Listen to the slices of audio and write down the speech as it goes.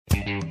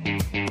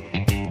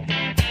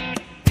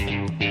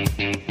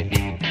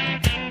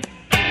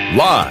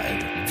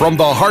Live from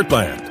the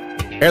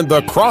heartland and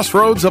the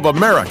crossroads of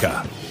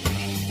America,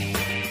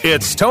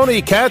 it's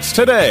Tony Katz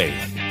Today.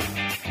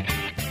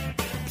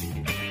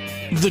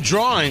 The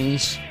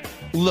drawings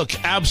look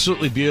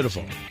absolutely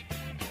beautiful.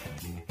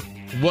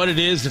 What it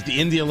is that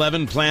the Indy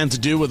 11 plan to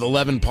do with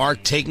 11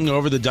 Park, taking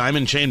over the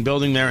Diamond Chain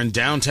building there in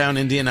downtown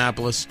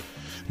Indianapolis,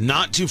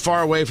 not too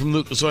far away from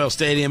Lucas Oil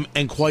Stadium,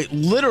 and quite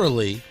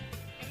literally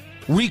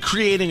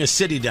recreating a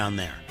city down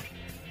there.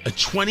 A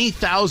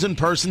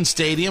 20,000-person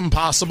stadium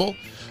possible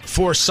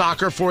for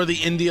soccer for the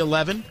Indy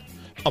 11.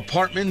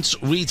 Apartments,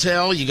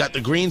 retail, you got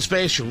the green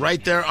space, you're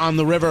right there on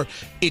the river.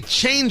 It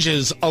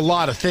changes a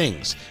lot of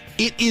things.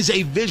 It is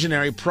a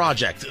visionary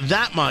project.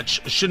 That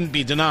much shouldn't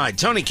be denied.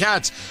 Tony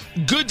Katz,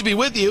 good to be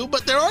with you,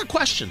 but there are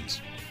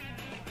questions.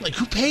 Like,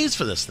 who pays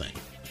for this thing?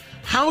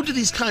 How do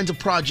these kinds of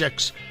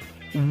projects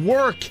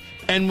work?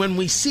 And when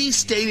we see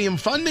stadium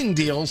funding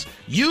deals,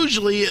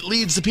 usually it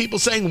leads to people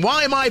saying,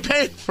 why am I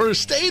paying for a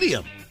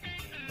stadium?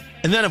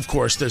 And then, of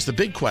course, there's the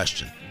big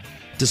question.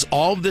 Does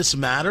all of this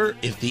matter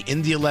if the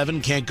Indy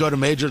 11 can't go to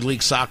Major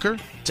League Soccer,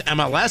 to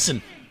MLS,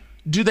 and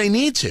do they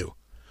need to?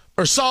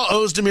 Ursal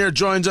Ozdemir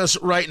joins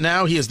us right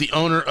now. He is the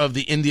owner of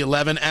the Indy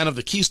 11 and of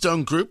the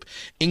Keystone Group,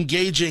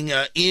 engaging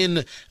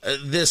in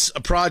this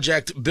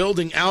project,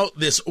 building out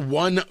this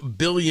 $1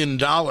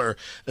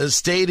 billion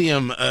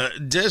stadium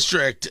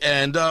district.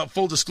 And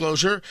full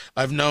disclosure,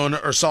 I've known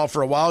Ursal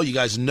for a while. You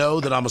guys know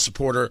that I'm a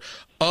supporter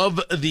of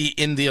the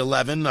Indy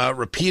 11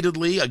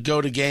 repeatedly. I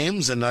go to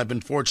games, and I've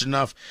been fortunate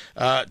enough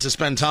to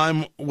spend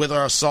time with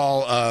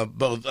Ursal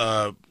both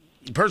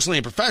personally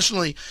and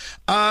professionally.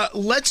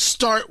 Let's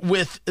start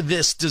with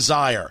this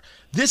desire.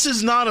 This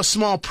is not a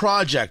small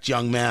project,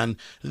 young man.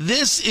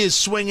 This is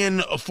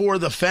swinging for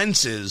the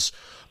fences.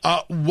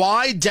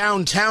 Why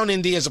downtown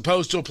Indy as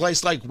opposed to a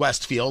place like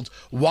Westfield?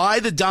 Why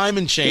the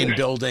Diamond Chain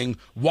building?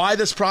 Why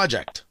this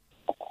project?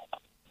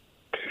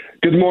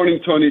 Good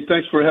morning, Tony.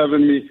 Thanks for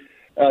having me.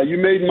 You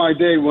made my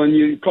day when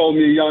you called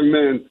me a young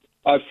man.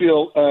 I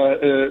feel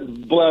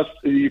blessed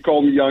you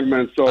called me young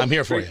man. So I'm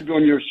here for you. Thanks for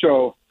doing your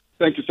show.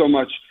 Thank you so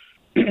much.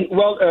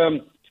 Well,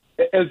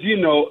 as you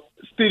know,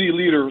 city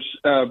leaders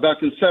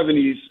back in the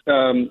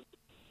 70s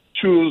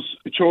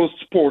chose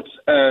sports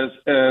as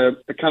an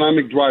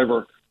economic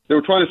driver. They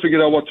were trying to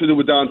figure out what to do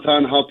with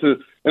downtown, how to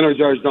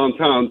energize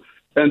downtown,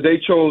 and they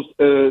chose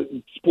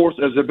sports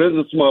as a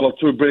business model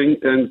to bring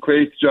and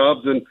create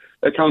jobs and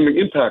economic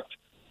impact.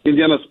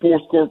 Indiana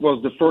Sports Corp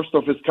was the first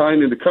of its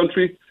kind in the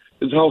country.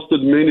 It's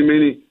hosted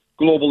many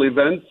global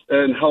events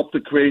and helped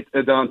to create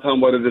a downtown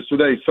what it is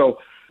today. So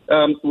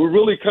we're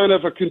really kind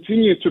of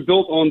continuing to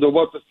build on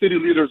what the city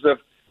leaders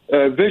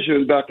have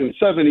visioned back in the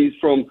 70s,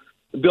 from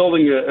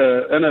building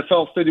an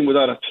NFL stadium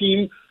without a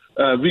team,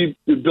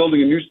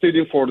 rebuilding a new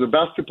stadium for the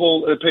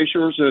basketball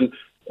Pacers, and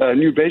a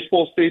new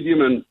baseball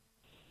stadium, and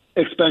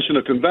expansion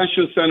of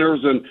convention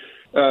centers. And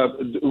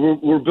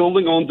we're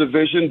building on the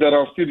vision that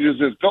our city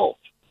leaders have built.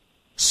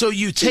 So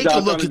you take a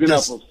look at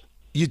this.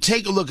 You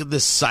take a look at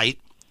this site,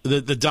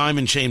 the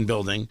Diamond Chain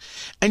building,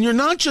 and you're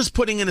not just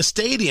putting in a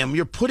stadium,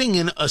 you're putting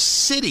in a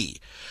city.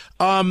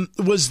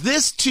 Was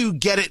this to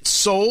get it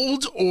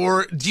sold,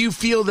 or do you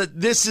feel that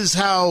this is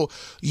how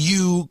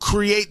you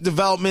create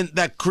development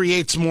that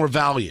creates more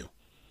value?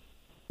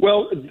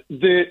 Well,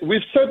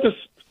 we've said this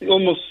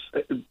almost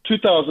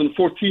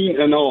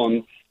 2014 and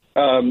on,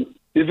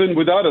 even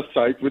without a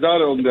site,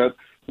 without on that,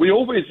 we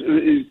always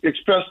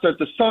expressed that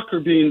the soccer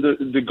being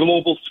the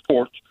global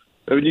sport.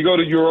 When you go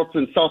to Europe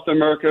and South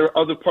America,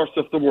 other parts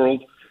of the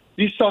world,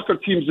 these soccer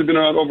teams have been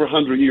around over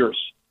 100 years.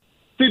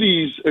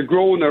 Cities are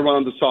growing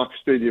around the soccer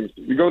stadiums.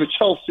 You go to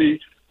Chelsea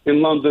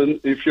in London,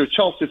 if you're a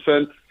Chelsea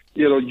fan,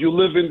 you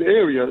live in the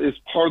area. It's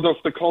part of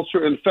the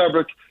culture and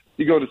fabric.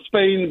 You go to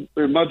Spain,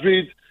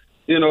 Madrid,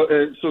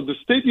 so the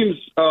stadiums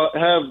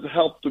have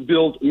helped to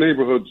build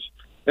neighborhoods,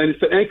 and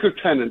it's an anchor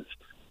tenant.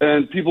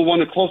 And people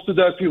want to close to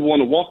that. People want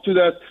to walk to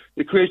that.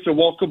 It creates a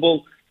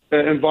walkable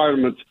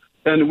environment.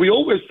 And we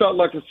always felt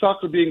like a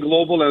soccer being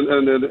global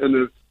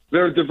and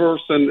very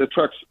diverse and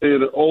attracts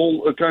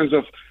all kinds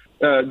of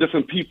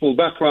different people,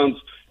 backgrounds.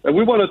 And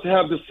we wanted to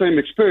have the same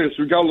experience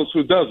regardless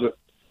who does it.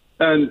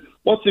 And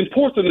what's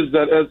important is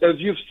that,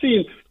 as you've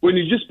seen, when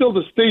you just build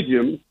a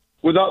stadium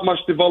without much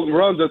development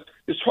around it,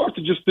 it's hard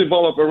to just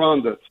develop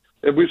around it.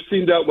 And we've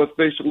seen that with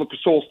basic Lucas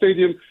Oil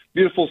Stadium,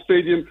 beautiful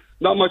stadium.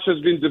 Not much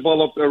has been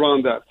developed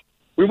around that.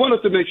 We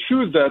wanted to make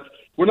sure that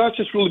we're not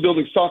just really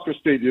building soccer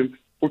stadium.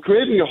 We're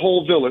creating a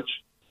whole village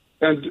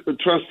and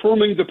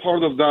transforming the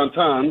part of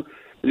downtown,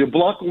 a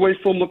block away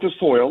from Lucas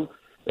Oil,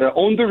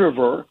 on the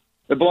river,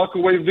 a block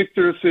away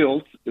Victory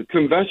Field, the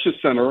convention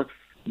center,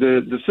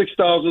 the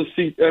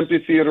 6,000-seat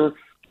amphitheater,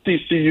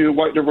 TCU,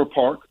 White River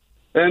Park,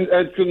 and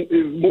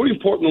more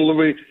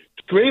importantly,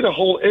 to create a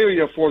whole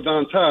area for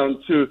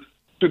downtown to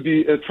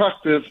be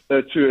attractive,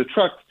 to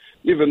attract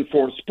even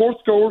for sports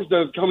goers that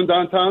are coming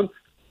downtown.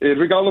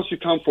 Regardless, you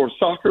come for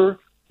soccer,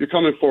 you're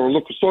coming for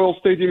Lucas Oil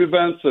Stadium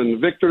events and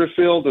Victory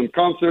Field and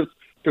concerts,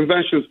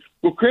 conventions.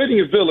 We're creating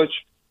a village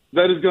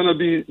that is going to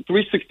be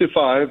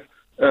 365,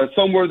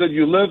 somewhere that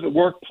you live,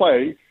 work,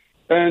 play,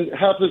 and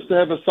happens to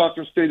have a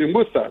soccer stadium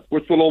with that,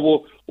 which will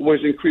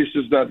always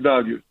increases that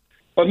value.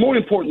 But more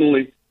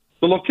importantly,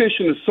 the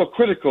location is so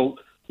critical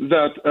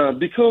that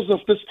because of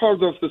this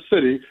part of the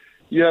city,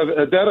 you have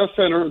a data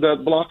center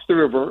that blocks the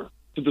river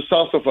to the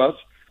south of us.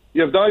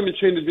 You have Diamond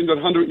Chain that's been there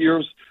 100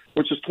 years,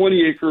 which is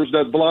 20 acres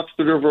that blocks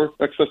the river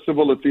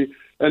accessibility.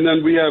 And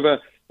then we have a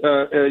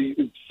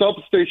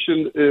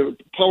substation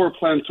power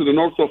plant to the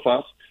north of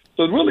us.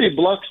 So it really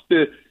blocks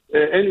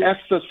any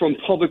access from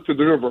public to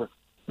the river.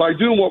 By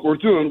doing what we're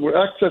doing, we're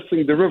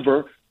accessing the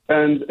river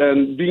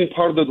and being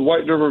part of the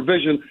White River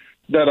vision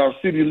that our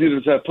city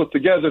leaders have put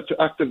together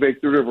to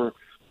activate the river.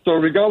 So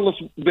regardless,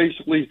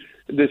 basically,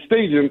 the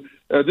stadium,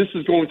 this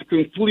is going to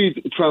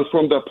completely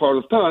transform that part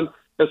of town,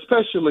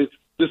 especially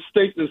the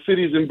state and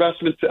city's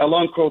investment to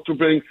Elanco to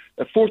bring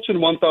a Fortune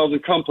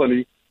 1000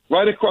 company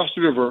right across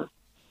the river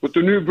with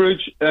the new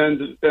bridge,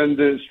 and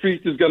the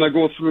street is going to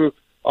go through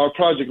our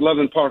project,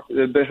 11 Park,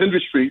 the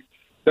Henry Street,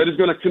 that is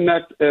going to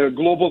connect a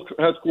global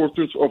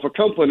headquarters of a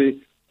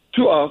company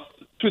to us,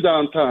 to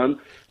downtown.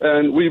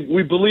 And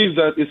we believe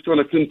that it's going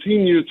to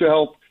continue to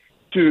help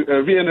to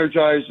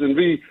re-energize and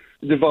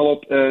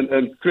redevelop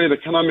and create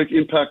economic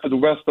impact to the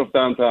west of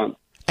downtown.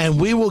 And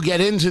we will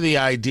get into the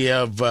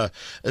idea of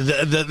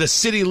the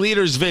city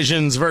leaders'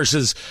 visions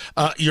versus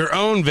your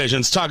own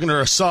visions. Talking to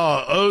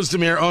Rasal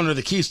Ozdemir, owner of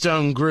the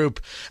Keystone Group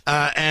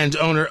and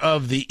owner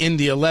of the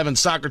Indy 11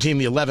 soccer team,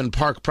 the 11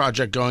 Park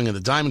project going in the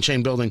Diamond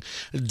Chain building,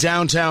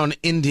 downtown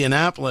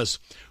Indianapolis.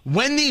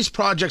 When these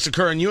projects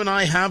occur, and you and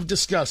I have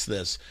discussed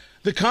this,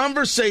 the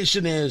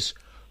conversation is,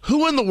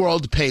 who in the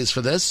world pays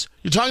for this?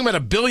 You're talking about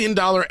 $1 billion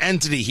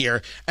entity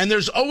here, and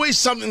there's always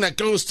something that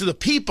goes to the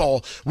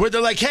people where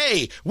they're like,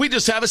 hey, we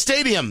just have a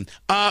stadium.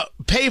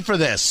 Pay for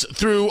this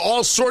through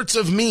all sorts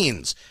of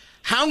means.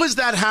 How is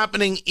that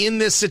happening in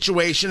this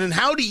situation, and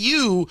how do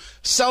you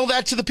sell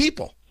that to the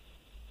people?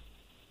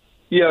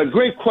 Yeah,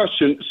 great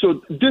question.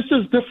 So this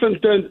is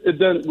different than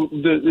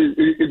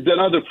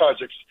other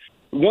projects.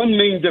 One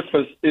main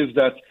difference is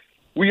that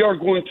we are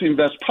going to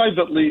invest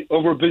privately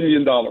over $1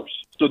 billion.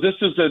 So this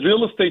is a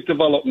real estate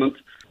development,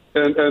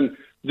 and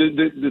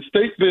the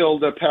state bill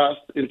that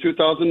passed in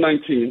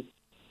 2019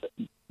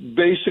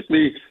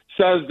 basically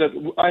says that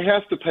I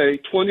have to pay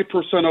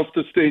 20% of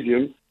the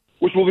stadium,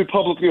 which will be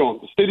publicly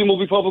owned. The stadium will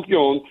be publicly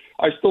owned.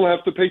 I still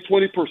have to pay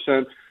 20%,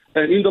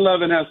 and Indy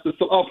 11 has to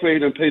still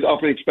operate and pay the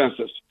operating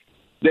expenses.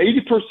 The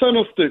 80%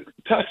 of the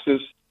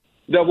taxes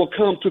that will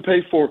come to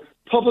pay for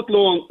publicly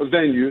owned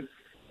venue,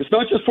 it's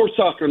not just for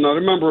soccer. Now,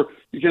 remember,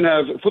 you can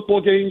have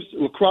football games,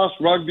 lacrosse,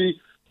 rugby.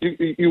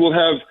 You will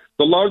have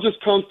the largest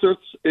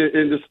concerts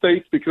in the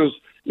state because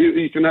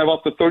you can have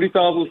up to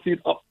 30,000 seat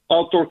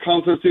outdoor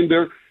concerts in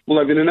there. We'll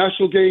have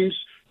international games.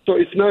 So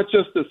it's not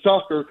just the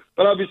soccer,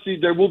 but obviously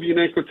there will be an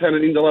anchor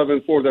tenant in the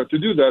 11 for that to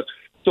do that.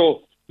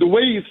 So the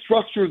way it's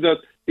structured that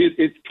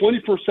it's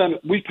 20%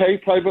 we pay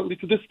privately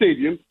to the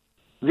stadium.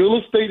 Real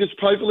estate is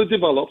privately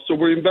developed, so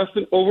we're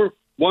investing over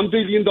 $1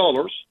 billion.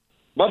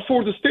 But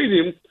for the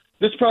stadium,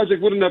 this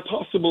project wouldn't have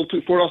possible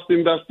for us to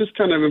invest this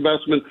kind of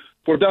investment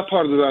for that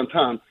part of the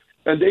downtown.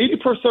 And the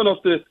 80% of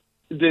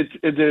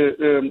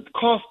the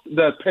cost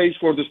that pays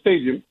for the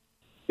stadium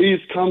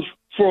comes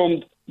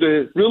from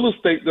the real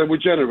estate that we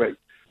generate.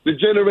 The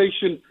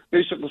generation,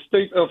 basically, the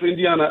state of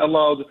Indiana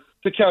allowed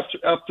to capture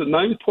up to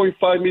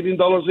 $9.5 million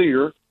a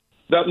year.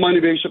 That money,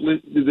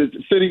 basically, the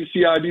city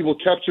CIB will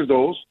capture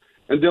those,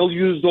 and they'll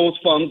use those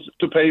funds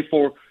to pay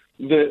for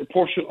the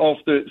portion of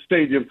the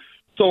stadium.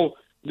 So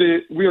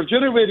we are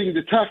generating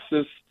the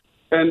taxes,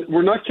 and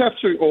we're not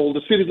capturing all.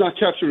 The city's not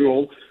capturing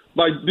all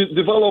by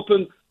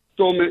developing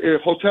so many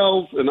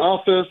hotels and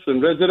office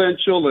and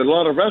residential and a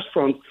lot of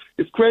restaurants.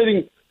 It's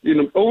creating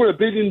over $1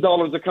 billion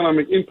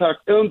economic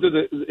impact into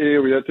the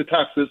area to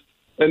taxes,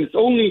 and it's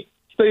only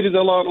state is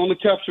allowed only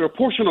capture a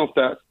portion of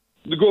that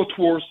to go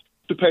towards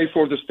to pay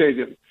for the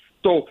stadium.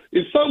 So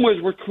in some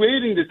ways, we're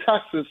creating the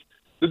taxes,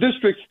 the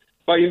districts,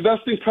 by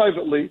investing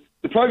privately.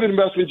 The private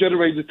investment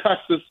generates the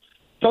taxes.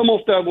 Some of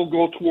that will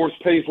go towards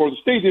paying for the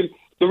stadium.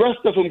 The rest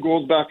of them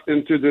goes back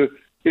into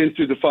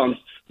the funds.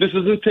 This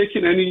isn't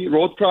taking any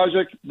road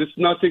project. This is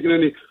not taking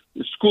any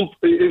school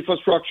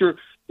infrastructure.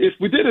 If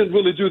we didn't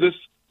really do this,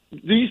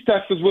 these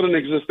taxes wouldn't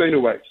exist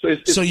anyway.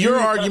 So your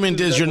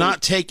argument is you're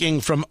not taking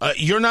from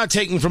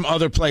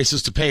other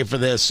places to pay for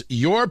this.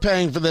 You're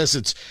paying for this.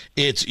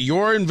 It's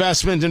your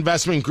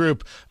investment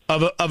group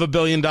of $1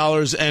 billion,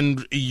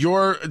 and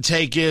your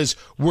take is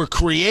we're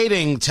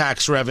creating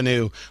tax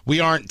revenue. We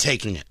aren't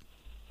taking it.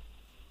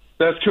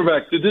 That's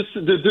correct.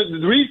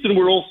 The reason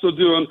we're also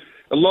doing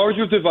a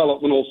larger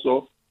development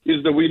also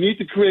is that we need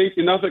to create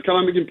enough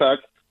economic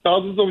impact,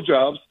 thousands of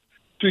jobs,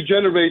 to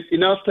generate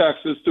enough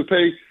taxes to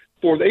pay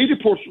for the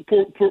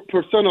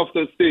 80% of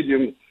the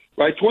stadium,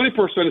 right?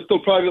 20% is still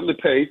privately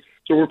paid,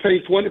 so we're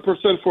paying 20%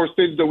 for a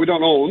stadium that we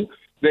don't own.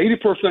 The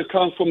 80%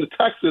 comes from the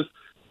taxes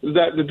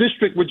that the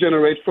district would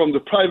generate from the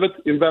private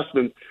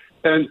investment,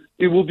 and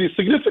it will be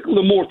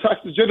significantly more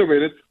taxes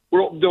generated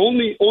we're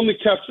only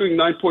capturing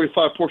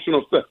 9.5 portion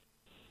of that.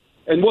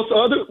 And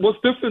what's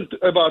different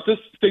about this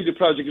stadium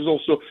project is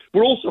also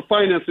we're also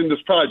financing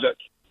this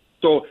project.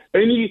 So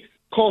any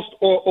cost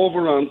or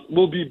overruns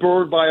will be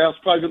borne by us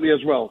privately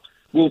as well.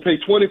 We'll pay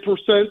 20%,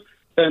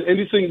 and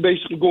anything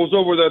basically goes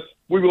over that,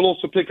 we will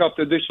also pick up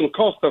the additional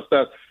cost of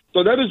that.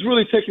 So that is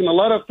really taking a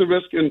lot of the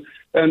risk and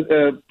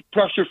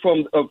pressure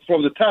from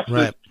the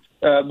taxes.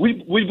 Right.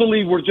 We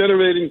believe we're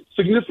generating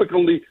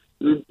significantly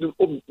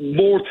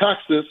more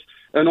taxes,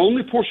 and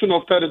only portion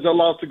of that is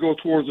allowed to go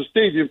towards the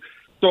stadium.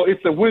 So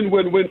it's a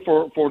win-win-win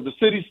for the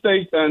city,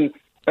 state, and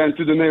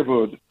to the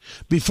neighborhood.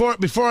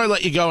 Before I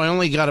let you go, I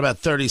only got about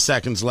 30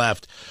 seconds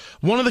left.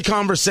 One of the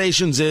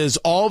conversations is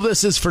all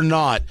this is for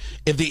naught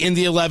if the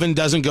Indy 11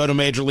 doesn't go to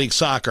Major League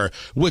Soccer,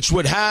 which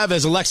would have,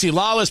 as Alexi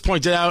Lawless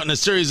pointed out in a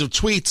series of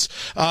tweets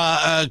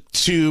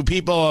to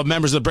people,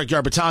 members of the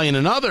Brickyard Battalion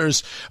and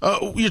others,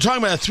 you're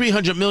talking about a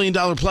 $300 million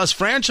plus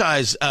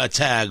franchise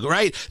tag,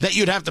 right, that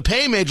you'd have to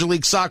pay Major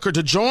League Soccer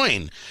to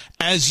join.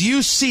 As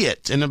you see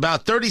it, in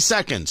about 30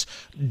 seconds,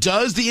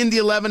 does the Indy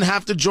 11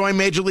 have to join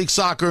Major League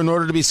Soccer in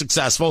order to be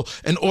successful,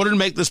 in order to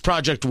make this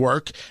project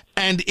work?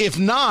 And if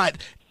not,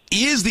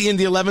 is the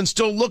Indy 11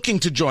 still looking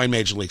to join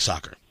Major League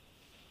Soccer?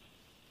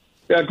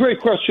 Yeah, great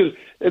question.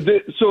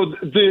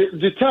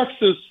 The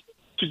taxes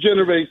to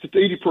generate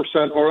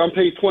 80%, or I'm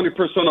paying 20%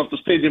 of the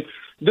stadium,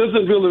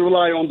 doesn't really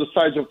rely on the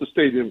size of the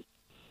stadium.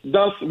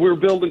 Thus, we're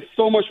building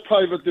so much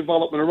private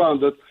development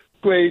around it,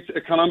 creates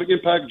economic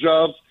impact,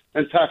 jobs,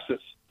 and taxes.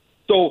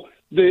 So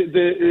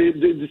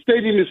the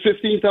stadium is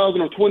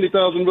 15,000 or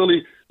 20,000.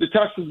 Really, the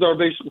taxes are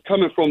basically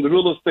coming from the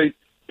real estate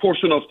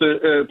portion of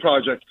the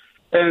project.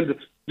 And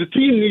the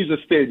team needs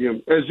a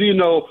stadium. As you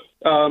know,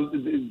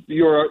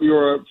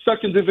 you're a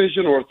second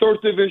division or a third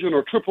division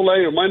or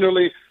AAA or minor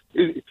league.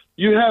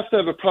 You have to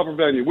have a proper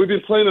venue. We've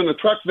been playing on a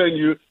track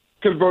venue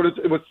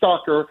converted with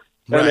soccer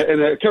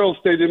and a Carroll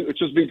Stadium, which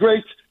has been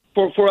great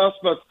for us.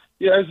 But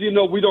yeah, as you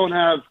know, we don't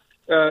have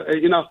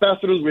enough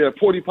bathrooms. We have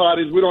porta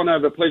potties. We don't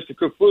have a place to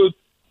cook food.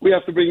 We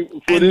have to bring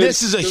food in. And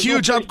this is a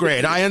huge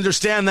upgrade. I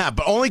understand that,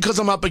 but only because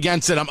I'm up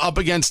against it. I'm up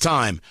against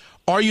time.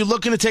 Are you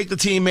looking to take the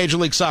team Major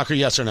League Soccer,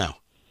 yes or no?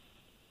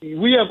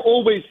 We have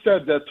always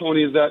said that,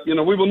 Tony, is that,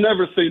 we will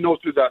never say no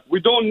to that. We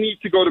don't need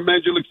to go to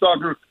Major League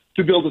Soccer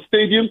to build a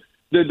stadium.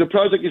 The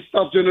project is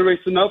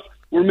self-generates enough.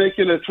 We're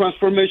making a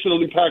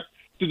transformational impact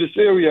to this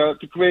area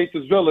to create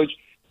this village.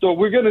 So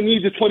we're going to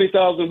need the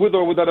 20,000 with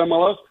or without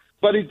MLS.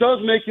 But it does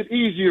make it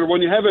easier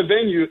when you have a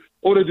venue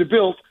already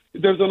built.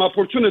 There's an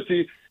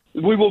opportunity.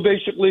 We will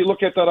basically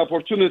look at that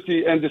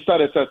opportunity and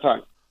decide at that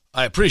time.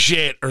 I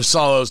appreciate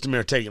Ersal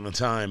Ozdemir taking the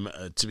time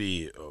to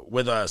be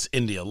with us,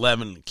 Indy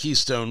 11,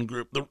 Keystone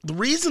Group. The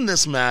reason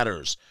this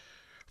matters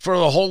for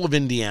the whole of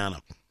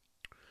Indiana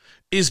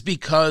is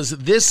because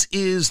this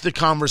is the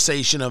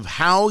conversation of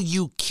how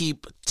you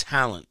keep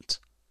talent.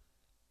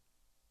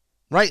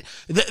 Right?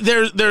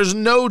 There's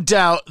no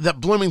doubt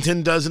that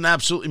Bloomington does an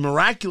absolutely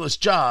miraculous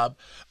job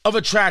of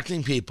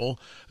attracting people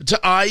to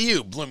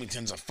IU.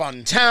 Bloomington's a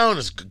fun town.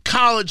 It's a good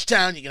college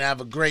town. You can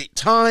have a great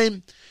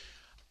time.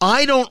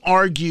 I don't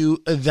argue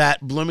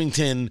that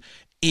Bloomington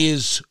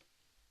is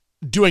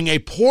doing a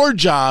poor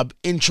job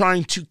in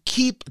trying to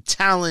keep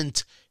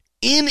talent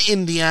in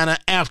Indiana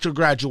after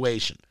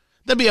graduation.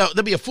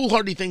 That'd be a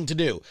foolhardy thing to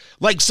do.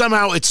 Like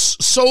somehow it's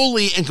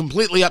solely and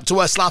completely up to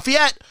West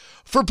Lafayette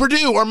for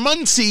Purdue, or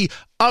Muncie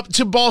up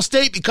to Ball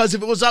State, because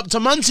if it was up to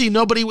Muncie,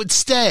 nobody would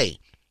stay.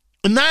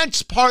 And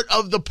that's part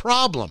of the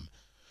problem.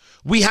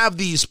 We have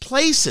these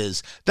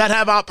places that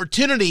have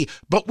opportunity,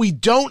 but we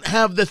don't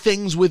have the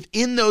things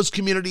within those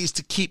communities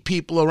to keep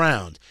people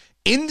around.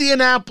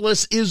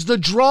 Indianapolis is the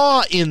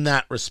draw in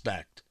that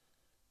respect.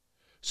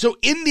 So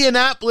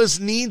Indianapolis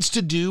needs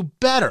to do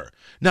better.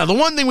 Now, the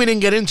one thing we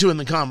didn't get into in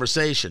the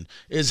conversation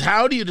is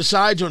how do you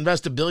decide to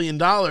invest $1 billion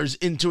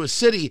into a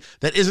city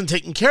that isn't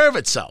taking care of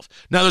itself?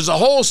 Now, there's a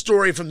whole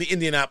story from the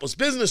Indianapolis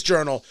Business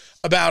Journal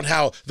about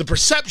how the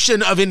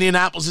perception of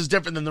Indianapolis is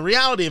different than the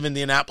reality of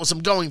Indianapolis. I'm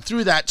going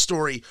through that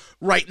story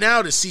right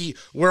now to see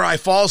where I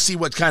fall, see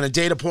what kind of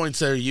data points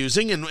they're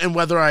using, and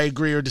whether I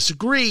agree or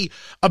disagree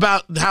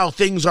about how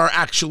things are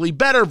actually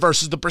better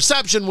versus the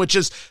perception, which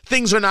is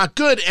things are not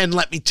good. And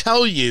let me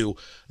tell you,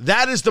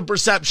 that is the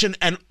perception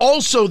and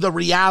also the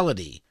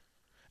reality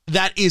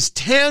that is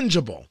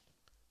tangible.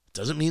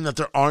 Doesn't mean that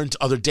there aren't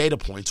other data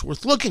points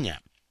worth looking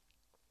at.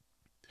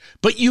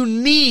 But you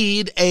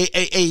need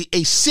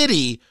a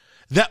city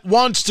that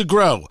wants to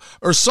grow.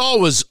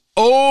 Ersal was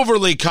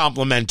overly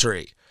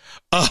complimentary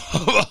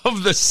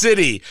of the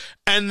city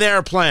and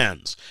their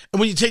plans.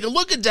 And when you take a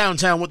look at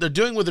downtown, what they're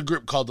doing with a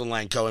group called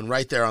Elanco, and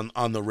right there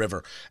on the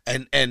river,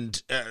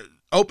 and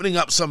opening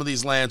up some of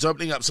these lands,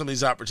 opening up some of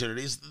these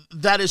opportunities,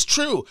 that is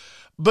true.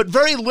 But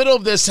very little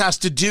of this has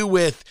to do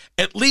with,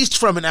 at least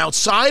from an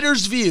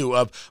outsider's view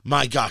of,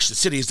 my gosh, the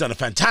city has done a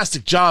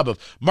fantastic job of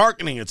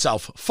marketing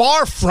itself.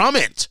 Far from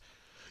it.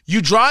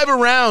 You drive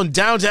around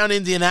downtown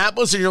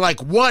Indianapolis and you're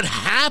like, what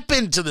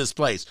happened to this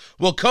place?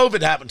 Well,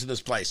 COVID happened to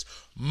this place.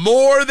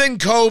 More than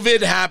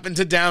COVID happened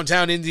to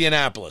downtown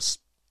Indianapolis.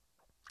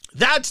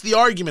 That's the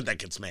argument that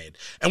gets made.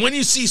 And when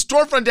you see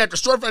storefront after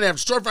storefront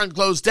after storefront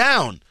closed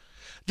down,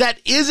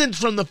 that isn't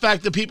from the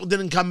fact that people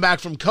didn't come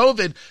back from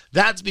COVID.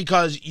 That's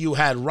because you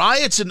had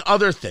riots and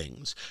other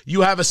things.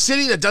 You have a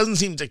city that doesn't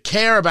seem to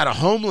care about a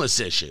homeless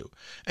issue.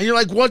 And you're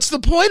like, what's the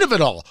point of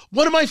it all?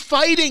 What am I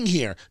fighting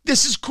here?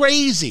 This is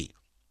crazy.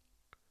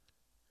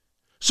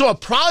 So a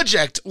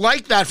project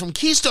like that from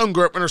Keystone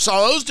Group and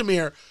Ursula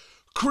Özdemir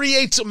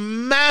creates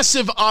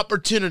massive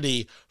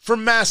opportunity for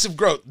massive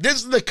growth. This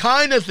is the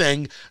kind of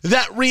thing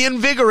that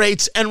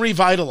reinvigorates and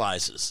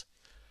revitalizes.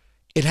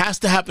 It has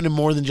to happen in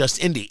more than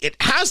just Indy. It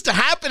has to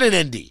happen in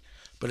Indy,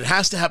 but it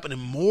has to happen in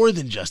more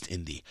than just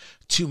Indy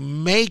to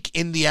make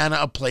Indiana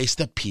a place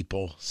that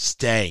people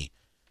stay.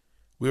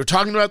 We were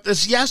talking about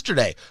this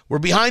yesterday. We're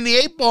behind the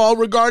 8 ball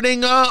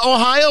regarding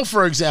Ohio,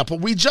 for example.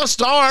 We just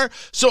are,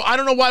 so I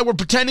don't know why we're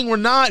pretending we're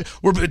not.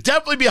 We're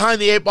definitely behind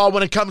the 8 ball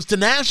when it comes to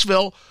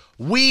Nashville.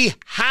 We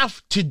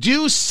have to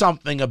do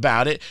something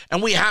about it,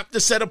 and we have to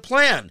set a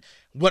plan.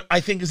 What I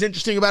think is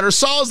interesting about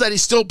Ursula is that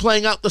he's still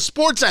playing out the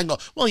sports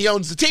angle. Well, he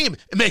owns the team.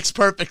 It makes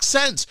perfect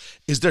sense.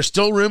 Is there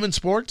still room in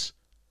sports?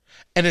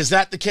 And is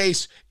that the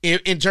case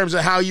in terms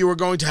of how you are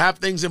going to have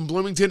things in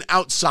Bloomington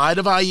outside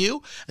of IU?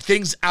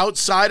 Things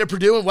outside of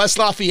Purdue and West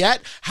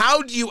Lafayette?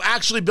 How do you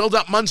actually build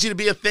up Muncie to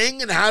be a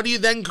thing? And how do you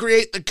then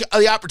create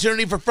the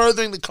opportunity for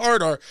furthering the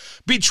corridor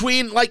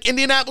between like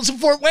Indianapolis and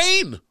Fort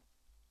Wayne?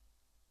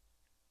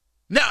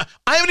 Now,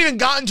 I haven't even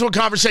gotten to a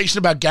conversation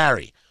about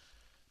Gary.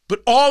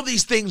 But all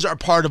these things are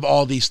part of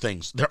all these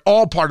things. They're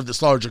all part of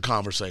this larger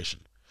conversation.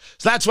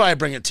 So that's why I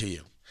bring it to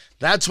you.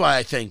 That's why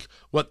I think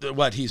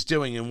what he's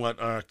doing and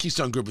what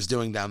Keystone Group is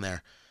doing down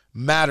there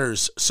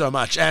matters so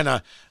much. And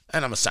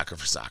I'm a sucker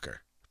for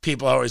soccer.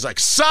 People are always like,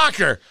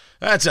 soccer,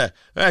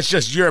 that's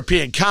just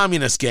European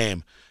communist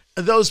game.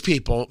 Those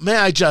people, may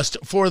I just,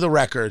 for the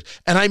record,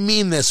 and I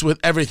mean this with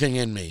everything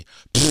in me,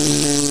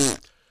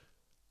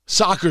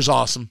 soccer's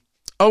awesome.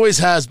 Always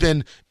has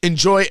been.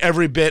 Enjoy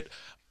every bit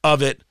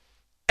of it.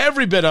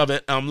 Every bit of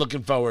it. I'm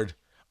looking forward.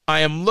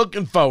 I am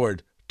looking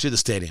forward to the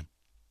stadium.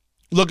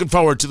 Looking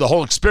forward to the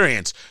whole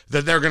experience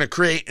that they're going to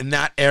create in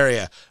that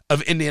area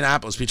of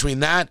Indianapolis between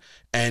that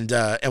and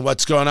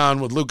what's going on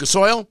with Lucas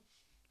Oil.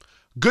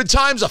 Good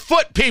times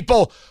afoot,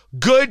 people.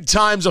 Good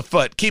times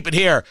afoot. Keep it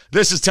here.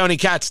 This is Tony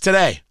Katz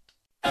Today.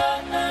 You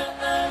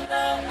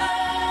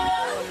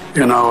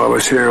know, I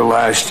was here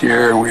last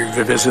year and we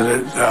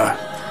visited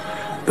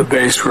the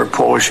base where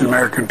Polish and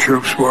American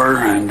troops were,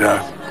 and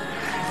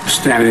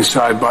standing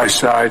side by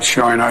side,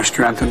 showing our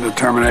strength and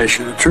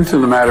determination. The truth of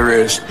the matter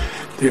is,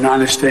 the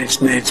United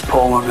States needs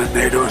Poland and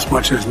NATO as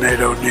much as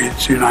NATO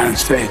needs the United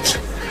States,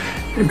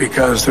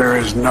 because there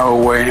is no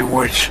way in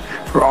which,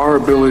 for our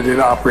ability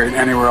to operate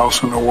anywhere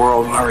else in the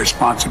world and our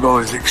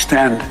responsibilities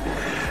extend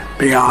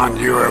beyond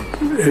Europe,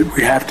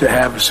 we have to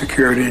have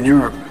security in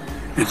Europe.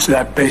 It's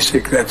that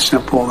basic, that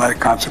simple, and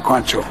that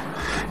consequential.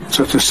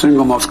 So it's the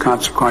single most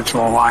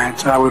consequential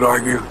alliance, I would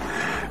argue,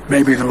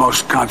 maybe the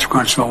most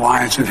consequential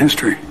alliance in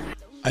history.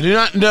 I do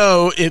not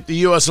know if the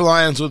U.S.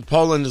 alliance with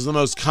Poland is the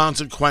most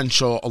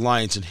consequential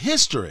alliance in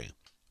history,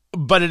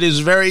 but it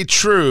is very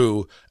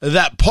true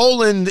that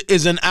Poland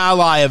is an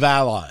ally of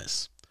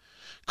allies,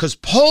 because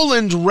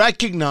Poland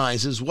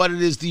recognizes what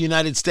it is the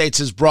United States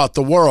has brought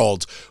the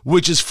world,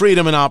 which is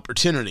freedom and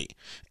opportunity.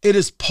 It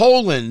is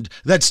Poland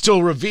that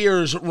still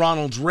reveres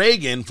Ronald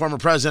Reagan, former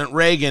President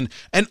Reagan,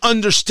 and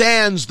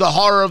understands the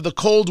horror of the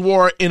Cold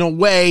War in a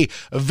way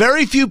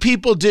very few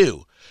people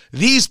do.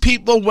 These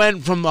people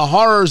went from the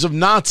horrors of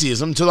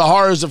Nazism to the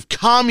horrors of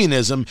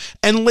communism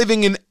and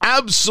living in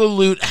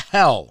absolute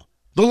hell,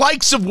 the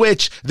likes of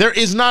which there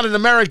is not an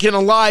American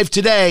alive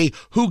today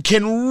who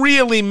can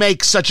really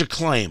make such a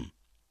claim,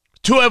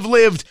 to have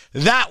lived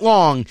that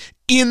long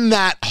in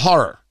that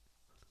horror.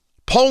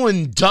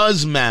 Poland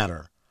does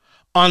matter.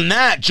 On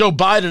that, Joe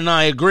Biden and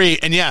I agree.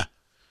 And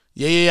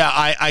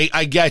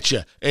I get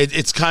you.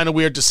 It's kind of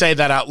weird to say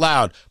that out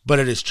loud, but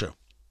it is true.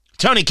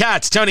 Tony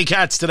Katz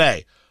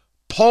Today.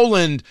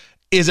 Poland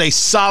is a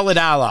solid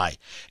ally.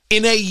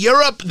 In a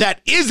Europe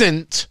that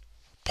isn't,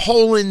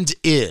 Poland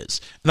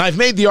is. And I've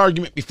made the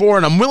argument before,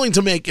 and I'm willing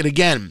to make it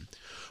again.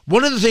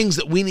 One of the things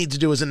that we need to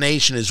do as a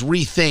nation is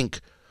rethink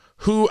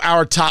who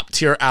our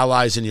top-tier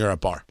allies in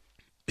Europe are.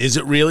 Is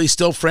it really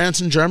still France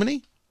and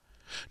Germany?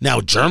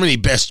 Now, Germany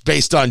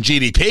based on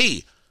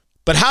GDP.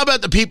 But how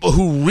about the people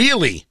who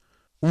really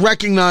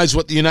recognize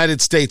what the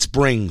United States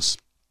brings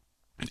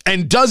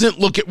and doesn't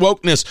look at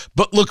wokeness,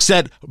 but looks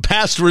at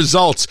past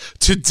results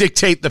to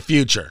dictate the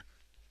future?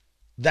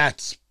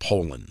 That's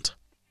Poland.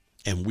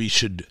 And we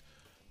should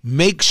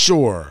make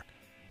sure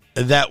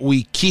that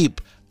we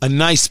keep a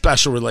nice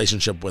special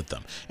relationship with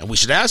them. And we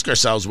should ask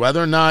ourselves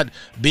whether or not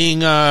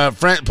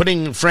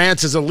putting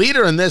France as a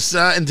leader in this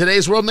in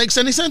today's world makes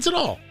any sense at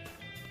all.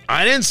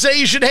 I didn't say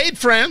you should hate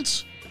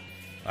France.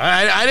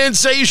 I didn't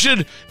say you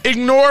should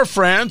ignore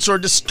France or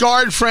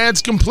discard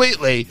France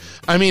completely.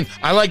 I mean,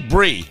 I like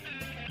Brie.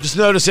 Just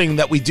noticing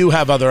that we do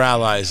have other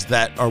allies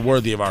that are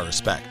worthy of our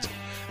respect.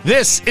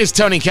 This is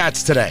Tony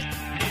Katz Today.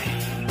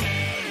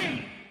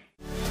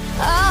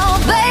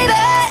 Oh,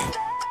 baby.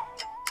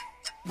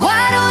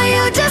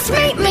 Just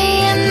meet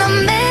me in the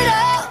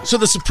middle. So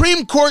the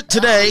Supreme Court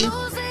today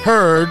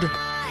heard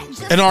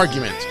an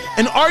argument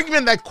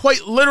that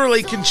quite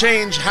literally can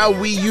change how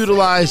we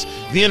utilize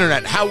the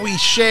internet, how we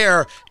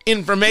share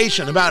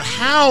information, about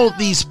how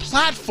these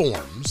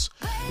platforms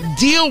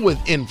deal with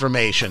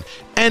information.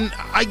 And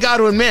I got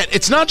to admit,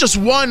 it's not just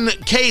one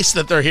case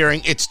that they're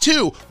hearing, it's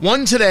two,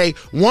 one today,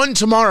 one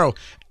tomorrow,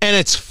 and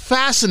it's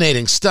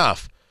fascinating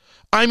stuff.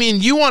 I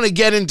mean, you want to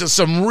get into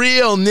some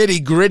real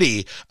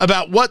nitty-gritty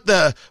about what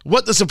the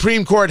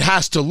Supreme Court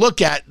has to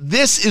look at.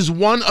 This is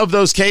one of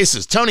those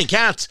cases. Tony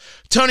Katz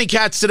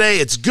today.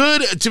 It's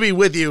good to be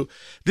with you.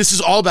 This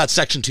is all about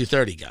Section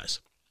 230,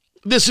 guys.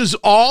 This is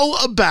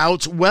all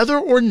about whether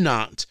or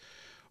not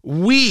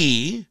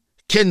we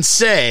can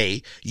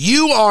say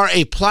you are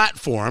a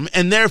platform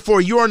and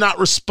therefore you are not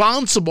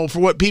responsible for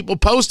what people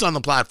post on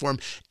the platform,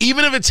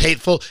 even if it's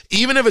hateful,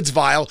 even if it's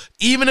vile,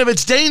 even if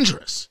it's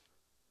dangerous.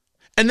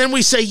 And then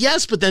we say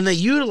yes, but then they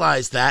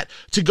utilize that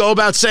to go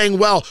about saying,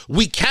 well,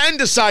 we can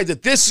decide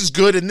that this is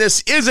good and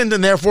this isn't,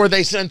 and therefore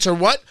they censor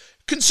what?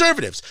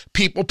 Conservatives,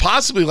 people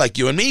possibly like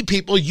you and me,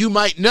 people you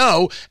might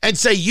know, and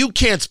say you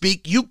can't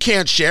speak, you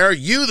can't share,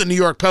 you, the New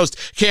York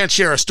Post, can't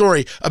share a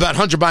story about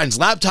Hunter Biden's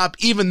laptop,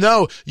 even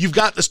though you've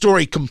got the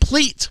story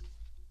complete.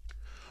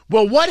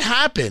 Well, what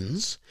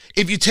happens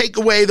if you take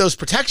away those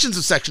protections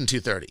of Section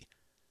 230?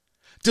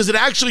 Does it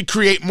actually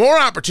create more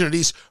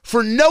opportunities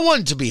for no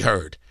one to be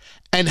heard?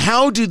 And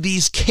how do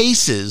these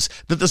cases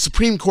that the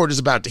Supreme Court is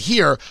about to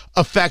hear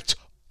affect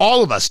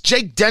all of us?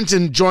 Jake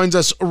Denton joins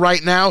us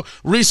right now,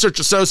 research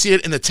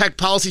associate in the Tech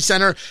Policy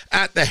Center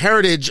at the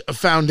Heritage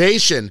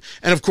Foundation.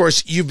 And of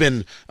course, you've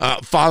been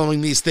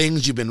following these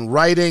things. You've been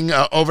writing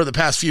over the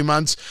past few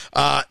months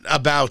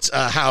about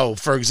how,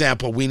 for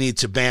example, we need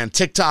to ban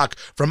TikTok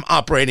from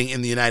operating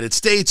in the United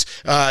States.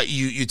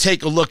 You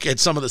take a look at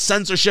some of the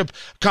censorship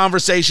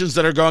conversations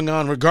that are going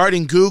on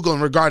regarding Google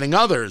and regarding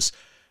others.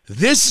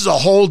 This is a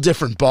whole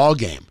different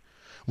ballgame.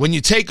 When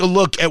you take a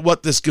look at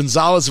what this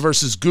Gonzalez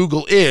versus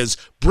Google is,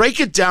 break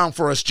it down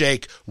for us,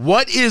 Jake.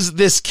 What is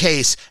this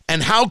case,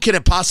 and how can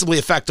it possibly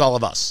affect all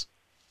of us?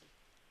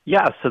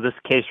 Yeah, so this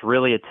case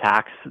really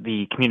attacks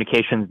the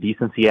Communications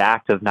Decency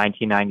Act of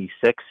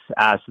 1996.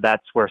 So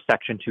that's where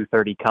Section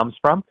 230 comes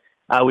from,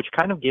 which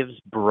kind of gives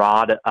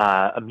broad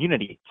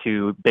immunity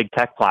to big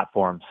tech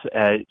platforms.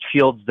 It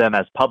shields them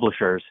as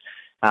publishers.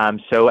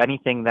 So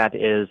anything that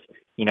is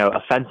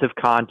offensive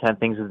content,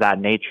 things of that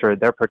nature,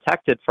 they're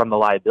protected from the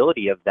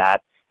liability of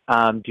that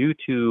due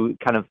to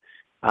kind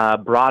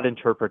of broad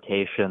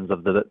interpretations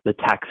of the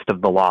text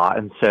of the law.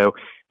 And so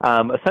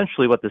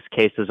essentially what this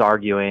case is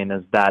arguing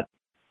is that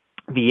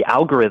the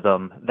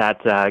algorithm that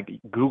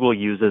Google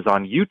uses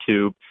on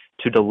YouTube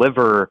to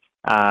deliver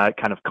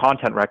kind of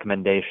content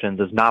recommendations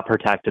is not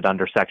protected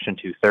under Section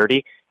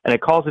 230. And it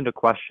calls into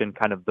question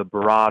kind of the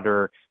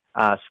broader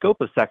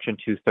scope of Section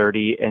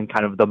 230 in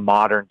kind of the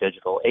modern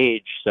digital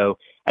age. So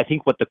I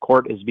think what the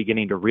court is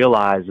beginning to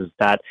realize is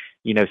that,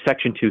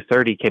 Section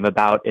 230 came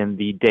about in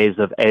the days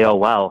of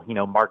AOL.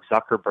 Mark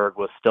Zuckerberg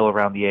was still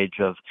around the age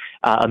of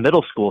a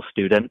middle school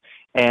student,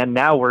 and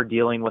now we're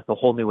dealing with a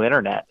whole new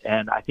internet.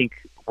 And I think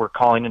we're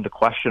calling into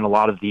question a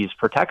lot of these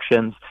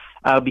protections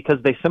because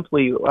they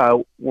simply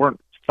weren't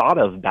thought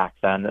of back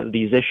then,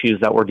 these issues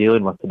that we're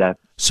dealing with today.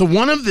 So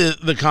one of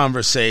the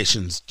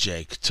conversations,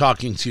 Jake,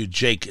 talking to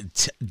Jake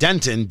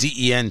Denton,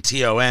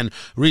 D-E-N-T-O-N,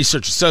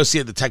 research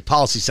associate at the Tech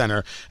Policy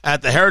Center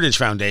at the Heritage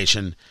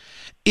Foundation,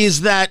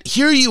 is that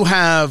here you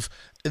have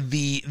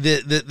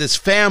this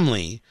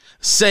family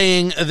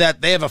saying that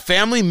they have a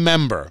family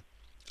member,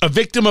 a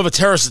victim of a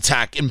terrorist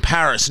attack in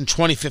Paris in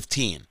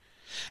 2015.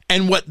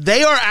 And what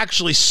they are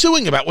actually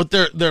suing about, what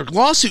their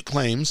lawsuit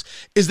claims,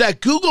 is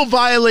that Google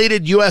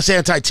violated U.S.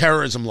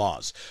 anti-terrorism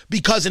laws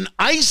because an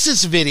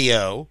ISIS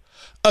video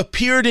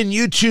appeared in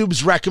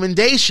YouTube's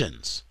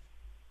recommendations.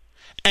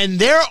 And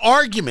their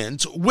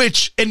argument,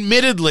 which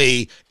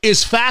admittedly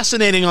is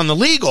fascinating on the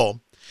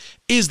legal,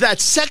 is that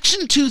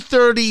Section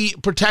 230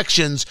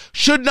 protections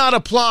should not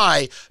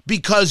apply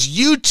because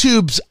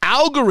YouTube's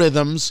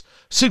algorithms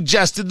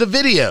suggested the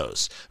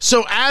videos.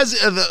 So as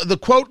the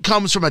quote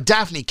comes from a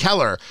Daphne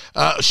Keller,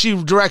 she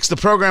directs the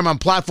program on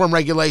platform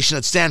regulation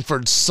at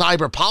Stanford's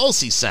Cyber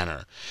Policy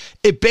Center.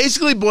 It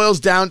basically boils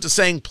down to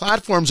saying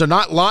platforms are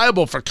not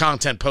liable for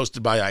content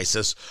posted by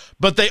ISIS,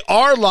 but they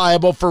are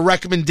liable for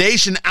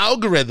recommendation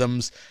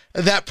algorithms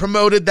that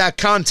promoted that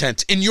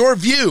content. In your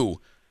view,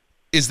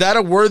 is that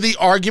a worthy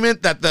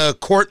argument that the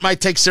court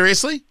might take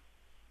seriously?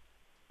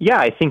 Yeah,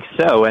 I think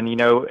so. And,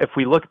 if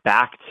we look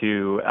back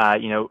to,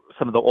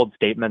 some of the old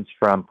statements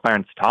from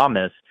Clarence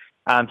Thomas,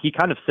 he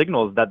kind of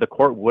signals that the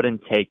court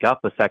wouldn't take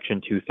up a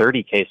Section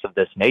 230 case of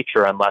this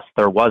nature unless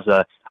there was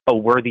a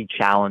worthy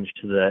challenge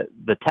to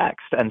the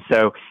text. And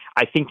so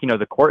I think,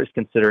 the court is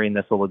considering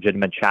this a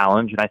legitimate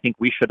challenge, and I think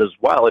we should as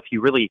well. If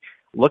you really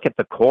look at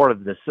the core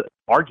of this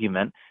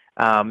argument,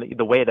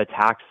 the way it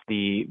attacks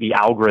the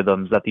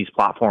algorithms that these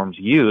platforms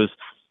use,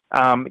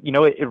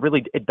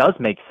 it does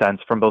make sense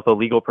from both a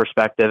legal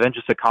perspective and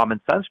just a common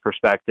sense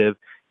perspective.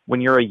 When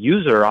you're a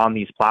user on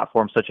these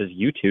platforms such as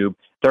YouTube,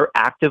 they're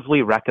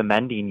actively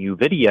recommending you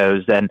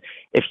videos. And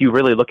if you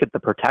really look at the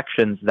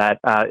protections that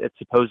it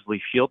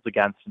supposedly shields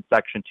against in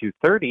Section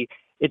 230,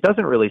 it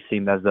doesn't really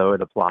seem as though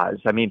it applies.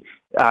 I mean,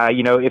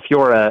 if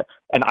you're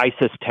an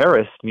ISIS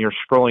terrorist and you're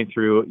scrolling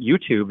through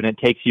YouTube and it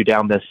takes you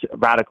down this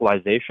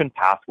radicalization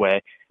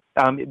pathway,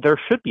 there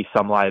should be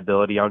some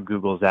liability on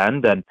Google's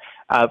end. And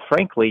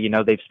frankly,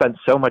 they've spent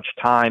so much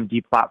time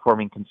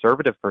deplatforming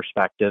conservative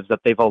perspectives that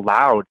they've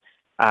allowed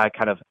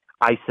kind of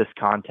ISIS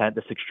content,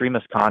 this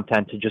extremist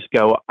content, to just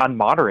go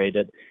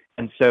unmoderated.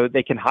 And so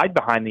they can hide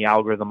behind the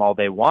algorithm all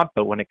they want,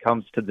 but when it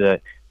comes to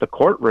the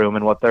courtroom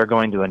and what they're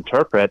going to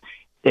interpret,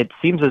 it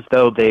seems as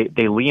though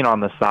they lean on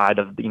the side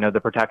of, the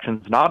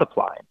protections not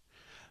applying.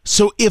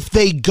 So if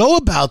they go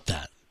about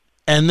that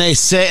and they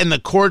say, and the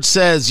court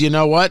says, you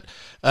know what,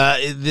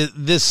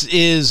 this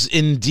is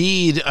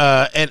indeed,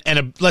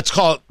 let's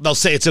call it, they'll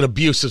say it's an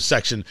abuse of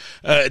Section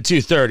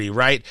 230,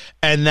 right?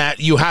 And that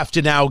you have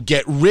to now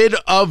get rid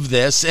of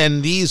this,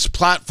 and these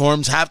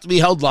platforms have to be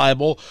held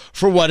liable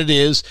for what it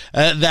is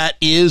that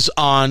is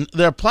on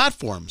their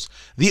platforms.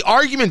 The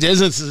argument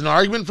is, and this is an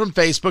argument from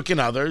Facebook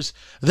and others,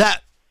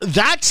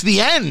 that's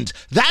the end.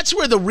 That's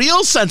where the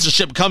real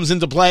censorship comes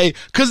into play,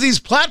 because these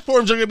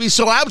platforms are going to be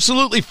so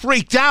absolutely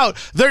freaked out.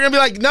 They're going to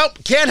be like,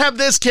 nope, can't have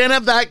this, can't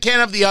have that, can't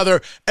have the other.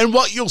 And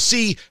what you'll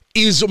see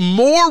is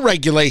more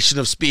regulation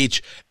of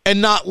speech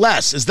and not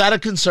less. Is that a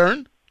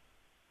concern?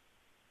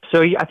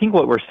 So I think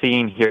what we're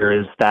seeing here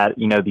is that,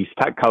 these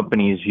tech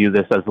companies view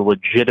this as a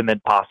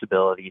legitimate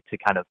possibility to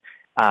kind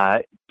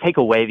of take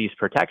away these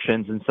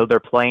protections. And so they're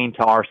playing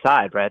to our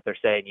side, right? They're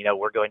saying,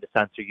 we're going to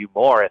censor you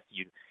more if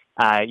you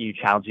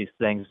challenge these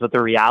things. But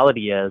the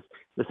reality is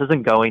this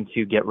isn't going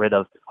to get rid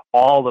of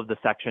all of the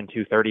Section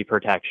 230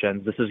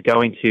 protections. This is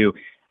going to,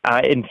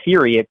 in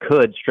theory, it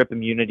could strip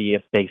immunity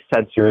if they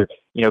censor,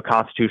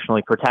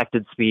 constitutionally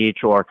protected speech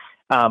or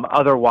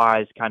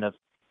otherwise kind of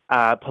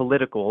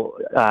political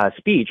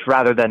speech,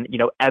 rather than,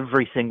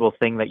 every single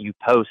thing that you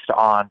post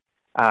on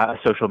a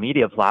social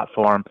media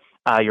platform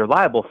you're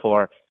liable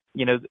for.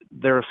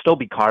 There will still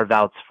be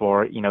carve-outs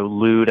for,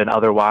 lewd and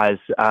otherwise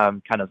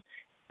kind of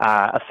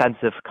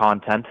offensive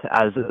content,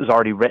 as is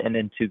already written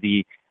into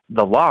the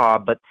law,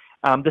 but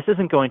this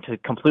isn't going to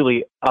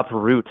completely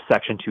uproot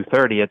Section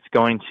 230. It's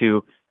going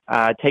to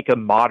take a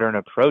modern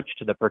approach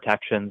to the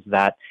protections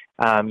that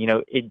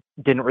it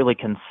didn't really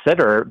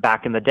consider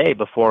back in the day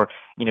before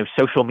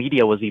social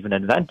media was even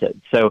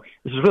invented. So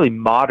this is really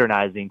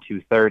modernizing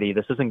 230.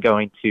 This isn't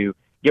going to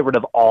get rid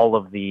of all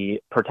of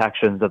the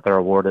protections that they're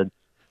awarded.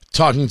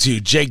 Talking to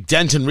Jake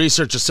Denton,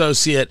 Research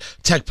Associate,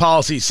 Tech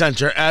Policy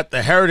Center at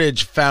the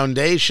Heritage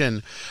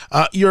Foundation.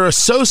 Your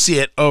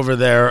associate over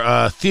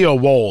there, Theo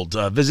Wold,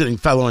 visiting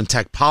fellow in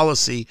tech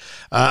policy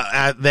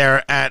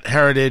at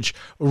Heritage,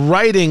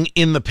 writing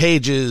in the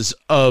pages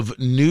of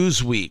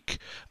Newsweek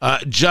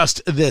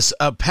just this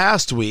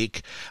past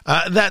week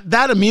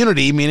that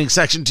immunity, meaning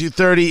Section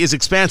 230, is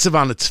expansive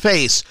on its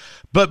face,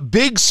 but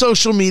big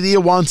social media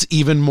wants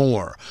even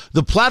more.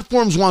 The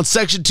platforms want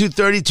Section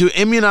 230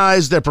 to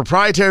immunize their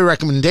proprietary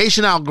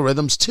recommendation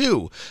algorithms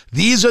too.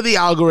 These are the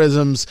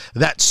algorithms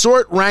that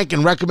sort, rank,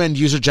 and recommend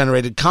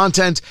user-generated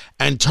content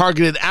and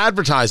targeted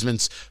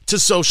advertisements to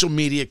social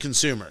media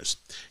consumers.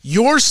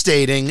 You're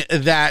stating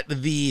that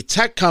the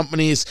tech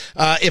companies,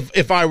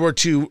 if I were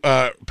to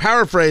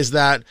paraphrase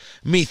that,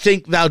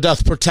 methink thou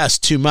doth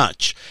protest too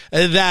much.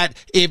 That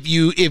if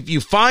you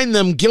find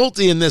them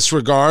guilty in this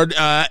regard,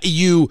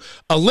 you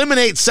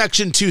eliminate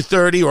Section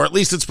 230, or at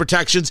least its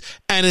protections,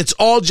 and it's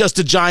all just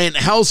a giant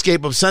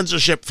hellscape of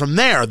censorship from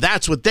there.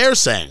 That's what they're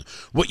saying.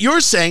 What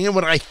you're saying, and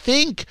what I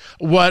think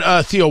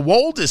what Theo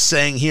Wold is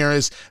saying here,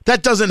 is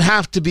that doesn't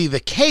have to be the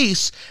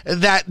case,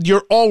 that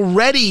you're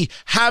already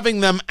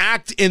having them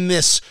act in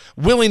this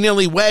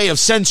willy-nilly way of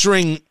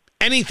censoring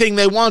anything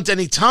they want,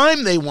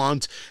 anytime they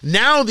want.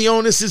 Now the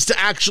onus is to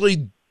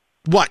actually,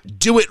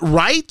 do it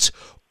right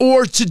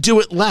or to do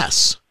it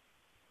less?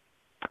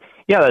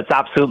 Yeah, that's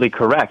absolutely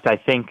correct. I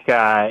think,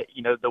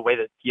 the way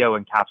that Theo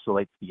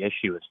encapsulates the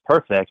issue is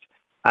perfect.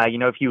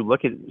 If you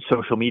look at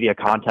social media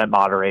content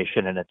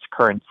moderation in its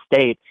current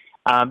state,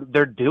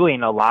 they're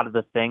doing a lot of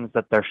the things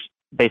that they're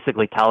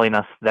basically telling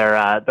us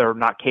they're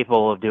not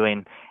capable of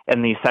doing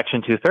in these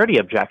Section 230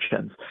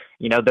 objections.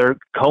 They're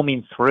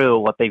combing through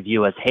what they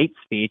view as hate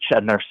speech,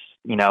 and they're,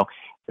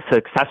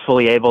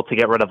 successfully able to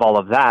get rid of all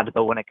of that.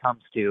 But when it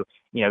comes to,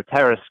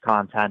 terrorist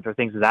content or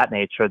things of that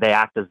nature, they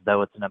act as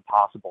though it's an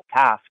impossible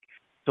task.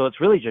 So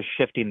it's really just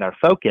shifting their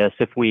focus.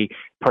 If we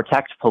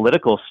protect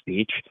political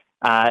speech,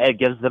 it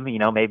gives them,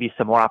 maybe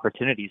some more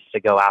opportunities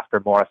to go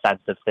after more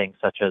offensive things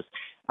such as,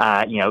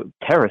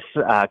 terrorist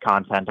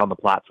content on the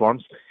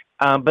platforms.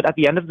 But at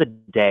the end of the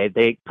day,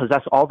 they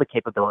possess all the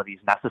capabilities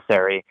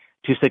necessary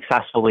to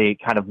successfully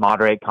kind of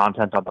moderate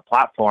content on the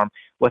platform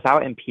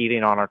without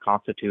impeding on our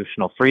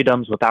constitutional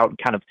freedoms, without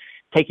kind of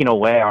taking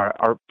away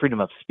our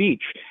freedom of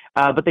speech.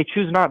 But they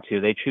choose not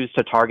to. They choose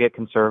to target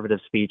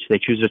conservative speech. They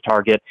choose to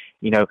target,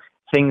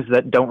 things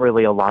that don't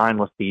really align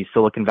with the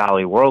Silicon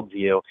Valley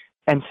worldview.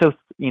 And so,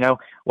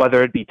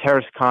 whether it be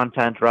terrorist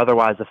content or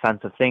otherwise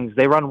offensive things,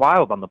 they run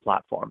wild on the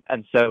platform.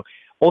 And so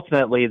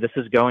ultimately, this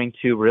is going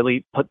to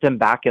really put them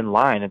back in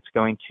line. It's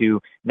going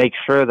to make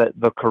sure that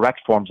the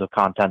correct forms of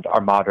content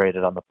are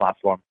moderated on the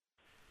platform.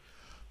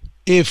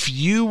 If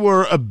you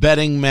were a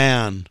betting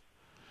man,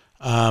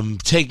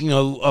 taking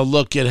a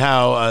look at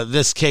how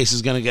this case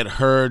is going to get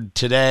heard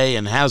today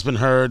and has been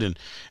heard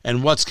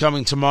and what's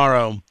coming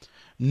tomorrow,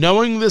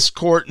 knowing this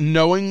court,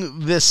 knowing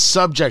this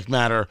subject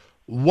matter,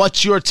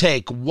 what's your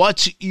take?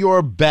 What's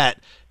your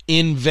bet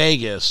in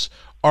Vegas?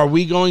 Are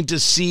we going to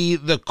see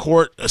the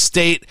court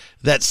state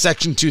that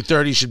Section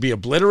 230 should be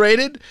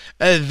obliterated,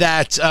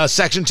 that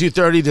Section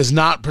 230 does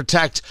not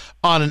protect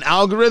on an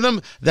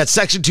algorithm, that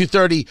Section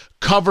 230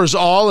 covers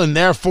all, and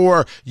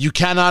therefore you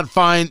cannot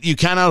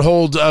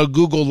hold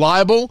Google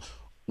liable?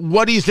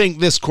 What do you think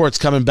this court's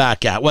coming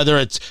back at, whether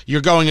it's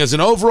you're going as an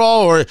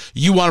overall or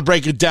you want to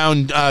break it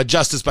down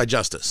justice by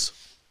justice?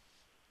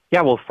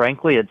 Yeah, well,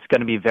 frankly, it's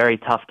going to be very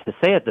tough to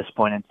say at this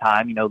point in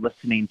time.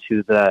 Listening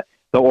to the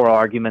oral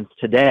arguments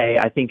today,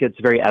 I think it's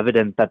very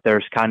evident that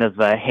there's kind of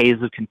a haze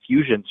of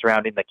confusion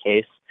surrounding the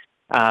case.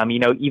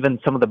 Even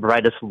some of the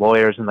brightest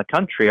lawyers in the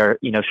country are,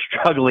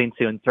 struggling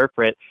to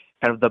interpret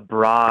kind of the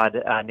broad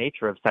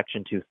nature of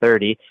Section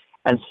 230.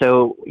 And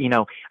so,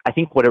 I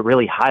think what it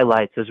really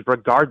highlights is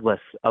regardless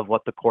of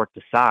what the court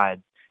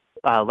decides,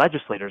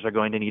 legislators are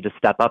going to need to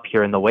step up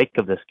here in the wake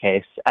of this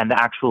case and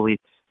actually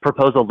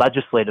propose a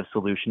legislative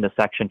solution to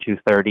Section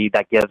 230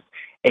 that gives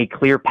a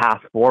clear path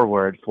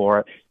forward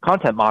for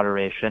content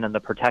moderation and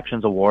the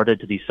protections awarded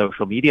to these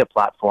social media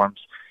platforms.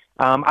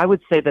 I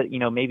would say that,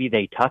 maybe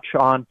they touch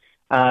on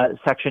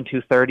Section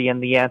 230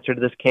 and the answer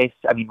to this case.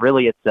 I mean,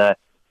 really,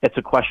 it's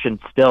a question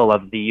still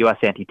of the U.S.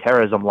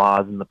 anti-terrorism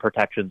laws and the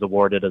protections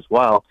awarded as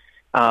well.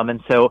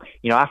 And so,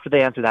 after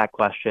they answer that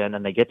question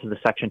and they get to the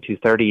Section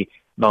 230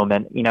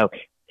 moment,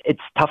 it's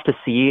tough to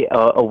see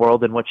a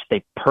world in which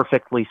they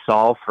perfectly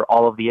solve for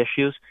all of the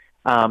issues.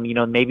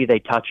 Maybe they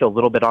touch a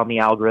little bit on the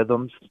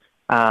algorithms,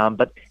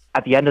 but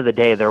at the end of the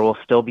day, there will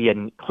still be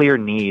a clear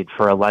need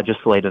for a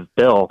legislative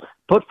bill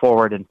put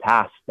forward and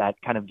passed that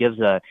kind of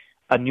gives a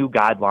new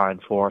guideline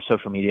for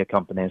social media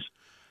companies.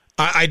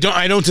 I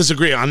don't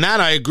disagree on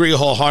that. I agree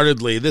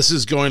wholeheartedly. This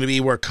is going to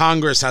be where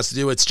Congress has to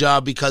do its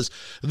job because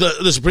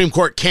the Supreme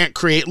Court can't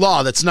create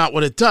law. That's not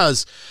what it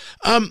does.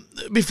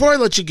 Before I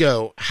let you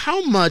go,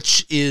 how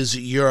much is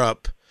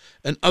Europe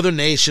and other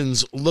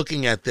nations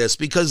looking at this?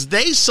 Because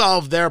they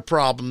solve their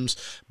problems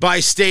by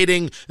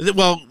stating that,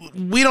 well,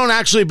 we don't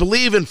actually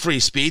believe in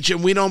free speech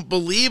and we don't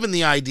believe in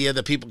the idea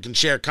that people can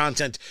share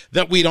content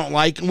that we don't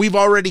like. And we've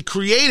already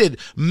created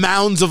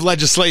mounds of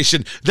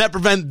legislation that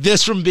prevent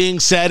this from being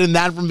said and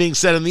that from being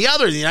said in the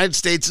other. The United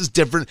States is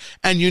different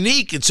and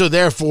unique. And so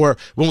therefore,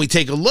 when we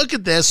take a look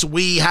at this,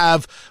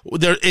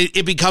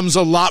 it becomes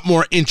a lot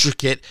more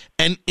intricate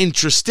and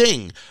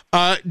interesting.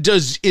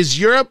 Is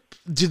Europe,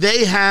 do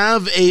they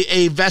have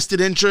a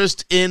vested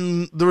interest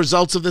in the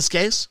results of this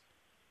case?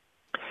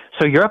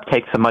 So Europe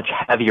takes a much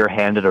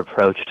heavier-handed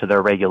approach to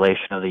their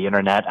regulation of the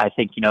internet. I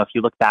think, if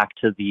you look back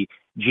to the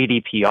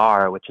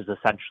GDPR, which is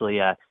essentially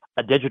a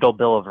digital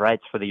bill of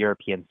rights for the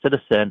European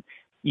citizen,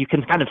 you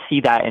can kind of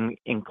see that in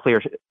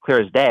clear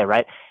as day,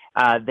 right?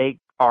 They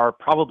are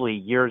probably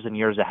years and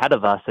years ahead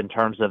of us in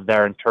terms of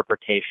their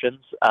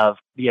interpretations of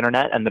the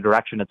internet and the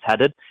direction it's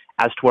headed,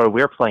 as to where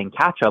we're playing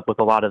catch up with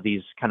a lot of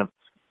these kind of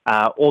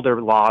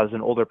older laws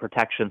and older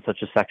protections such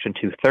as Section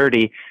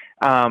 230.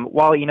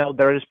 While,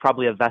 there is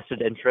probably a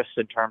vested interest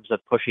in terms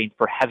of pushing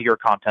for heavier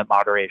content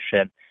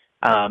moderation,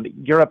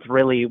 Europe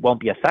really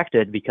won't be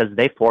affected because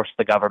they force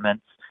the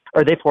governments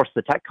or they force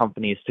the tech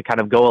companies to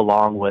kind of go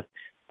along with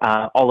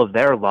all of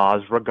their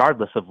laws,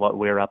 regardless of what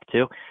we're up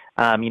to.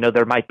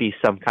 There might be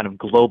some kind of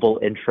global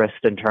interest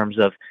in terms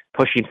of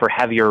pushing for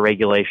heavier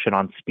regulation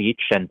on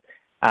speech, and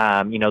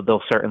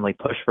they'll certainly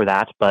push for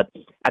that. But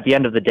at the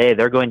end of the day,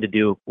 they're going to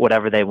do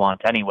whatever they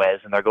want anyways,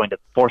 and they're going to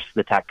force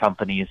the tech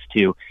companies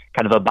to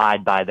kind of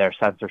abide by their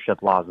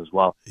censorship laws as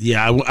well.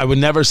 Yeah, I would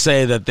never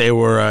say that they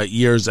were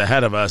years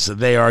ahead of us.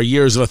 They are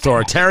years of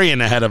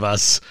authoritarian ahead of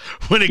us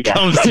when it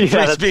comes to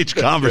free speech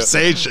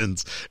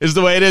conversations, is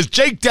the way it is.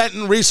 Jake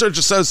Denton, Research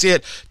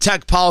Associate,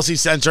 Tech Policy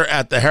Center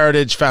at the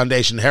Heritage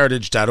Foundation,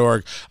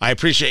 heritage.org. I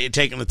appreciate you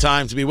taking the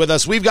time to be with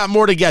us. We've got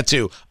more to get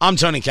to. I'm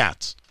Tony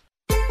Katz.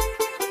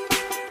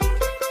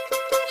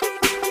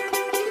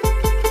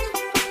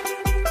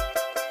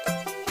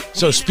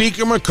 So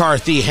Speaker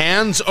McCarthy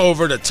hands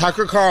over to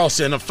Tucker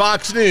Carlson of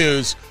Fox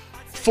News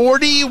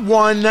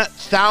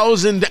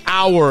 41,000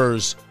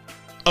 hours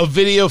of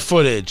video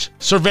footage,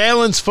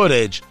 surveillance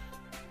footage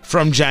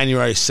from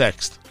January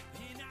 6th.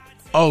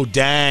 Oh,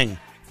 dang.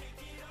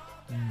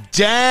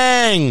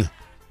 Dang.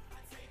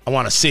 I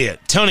want to see it.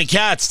 Tony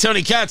Katz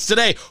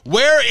today.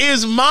 Where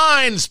is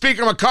mine,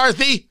 Speaker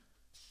McCarthy?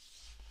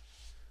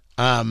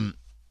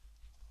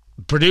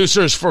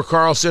 Producers for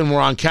Carlson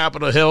were on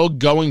Capitol Hill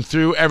going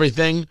through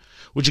everything,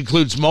 which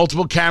includes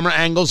multiple camera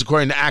angles,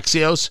 according to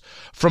Axios,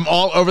 from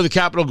all over the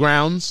Capitol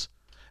grounds.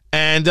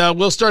 And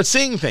we'll start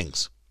seeing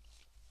things.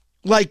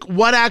 Like,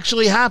 what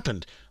actually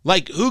happened?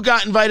 Like, who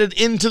got invited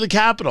into the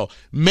Capitol?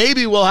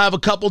 Maybe we'll have a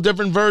couple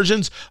different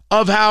versions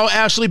of how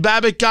Ashley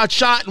Babbitt got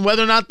shot and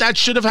whether or not that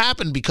should have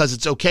happened, because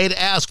it's okay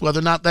to ask whether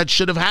or not that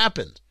should have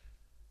happened.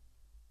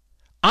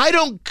 I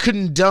don't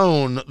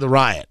condone the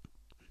riot.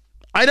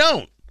 I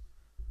don't.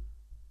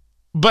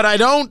 But I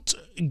don't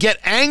get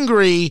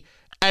angry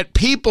at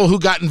people who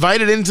got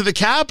invited into the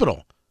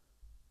Capitol.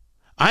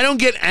 I don't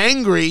get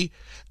angry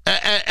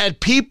at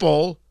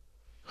people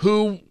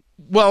who,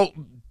 well,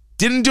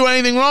 didn't do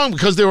anything wrong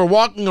because they were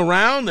walking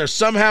around. They're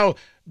somehow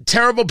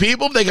terrible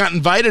people. They got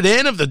invited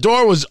in. If the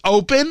door was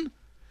open,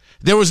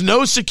 there was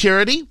no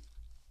security.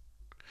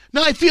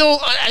 Now, I feel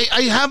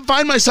I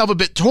find myself a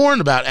bit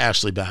torn about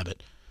Ashley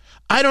Babbitt.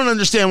 I don't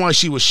understand why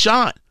she was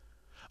shot.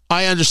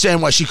 I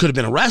understand why she could have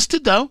been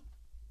arrested, though.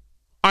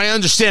 I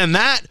understand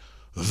that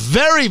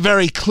very,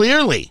 very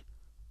clearly.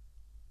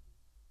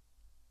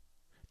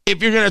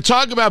 If you're going to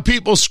talk about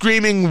people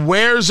screaming,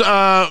 "Where's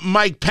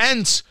Mike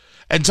Pence?"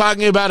 and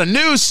talking about a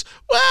noose,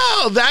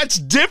 well, that's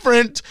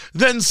different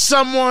than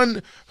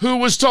someone who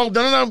was told,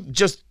 no,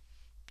 just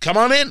come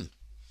on in.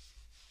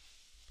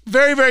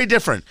 Very, very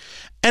different.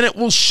 And it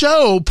will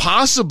show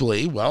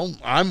possibly, well,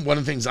 one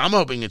of the things I'm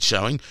hoping it's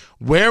showing,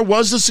 where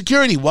was the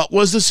security? What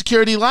was the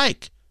security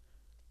like?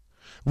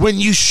 When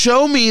you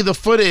show me the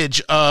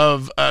footage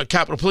of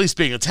Capitol Police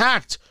being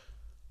attacked,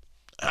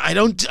 I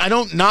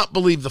don't not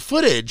believe the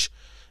footage.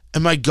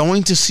 Am I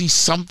going to see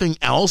something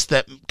else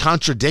that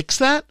contradicts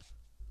that?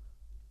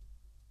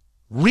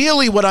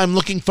 Really, what I'm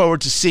looking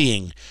forward to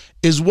seeing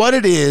is what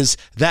it is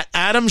that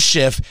Adam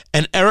Schiff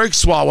and Eric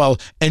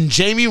Swalwell and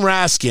Jamie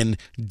Raskin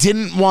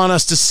didn't want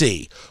us to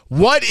see.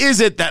 What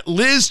is it that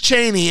Liz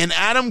Cheney and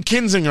Adam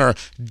Kinzinger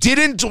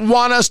didn't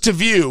want us to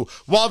view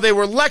while they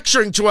were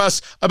lecturing to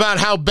us about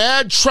how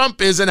bad Trump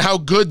is and how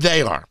good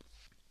they are?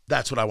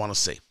 That's what I want to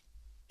see.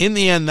 In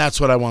the end, that's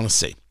what I want to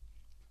see.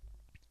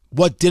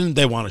 What didn't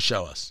they want to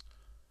show us?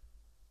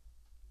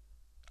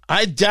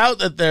 I doubt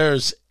that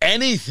there's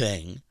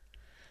anything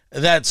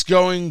that's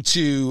going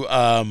to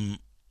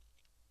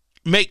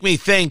make me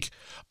think,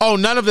 oh,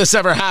 none of this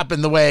ever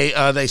happened the way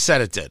they said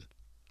it did.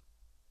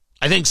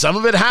 I think some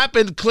of it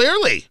happened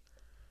clearly.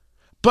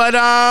 But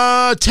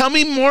tell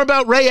me more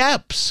about Ray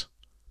Epps.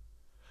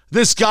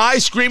 This guy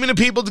screaming at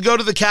people to go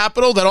to the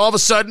Capitol, that all of a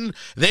sudden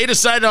they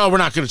decided, oh, we're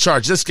not going to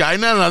charge this guy.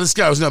 No, this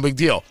guy was no big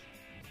deal.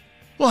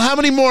 Well, how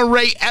many more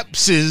Ray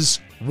Eppses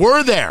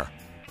were there?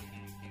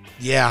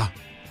 Yeah.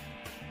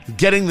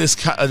 Getting this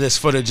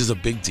footage is a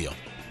big deal.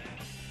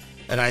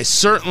 And I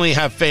certainly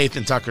have faith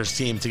in Tucker's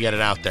team to get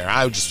it out there.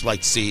 I would just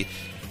like to see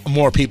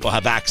more people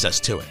have access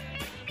to it.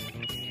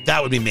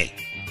 That would be me.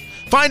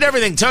 Find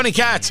everything,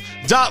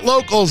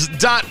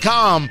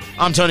 TonyKatz.locals.com.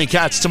 I'm Tony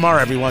Katz.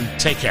 Tomorrow, everyone.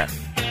 Take care.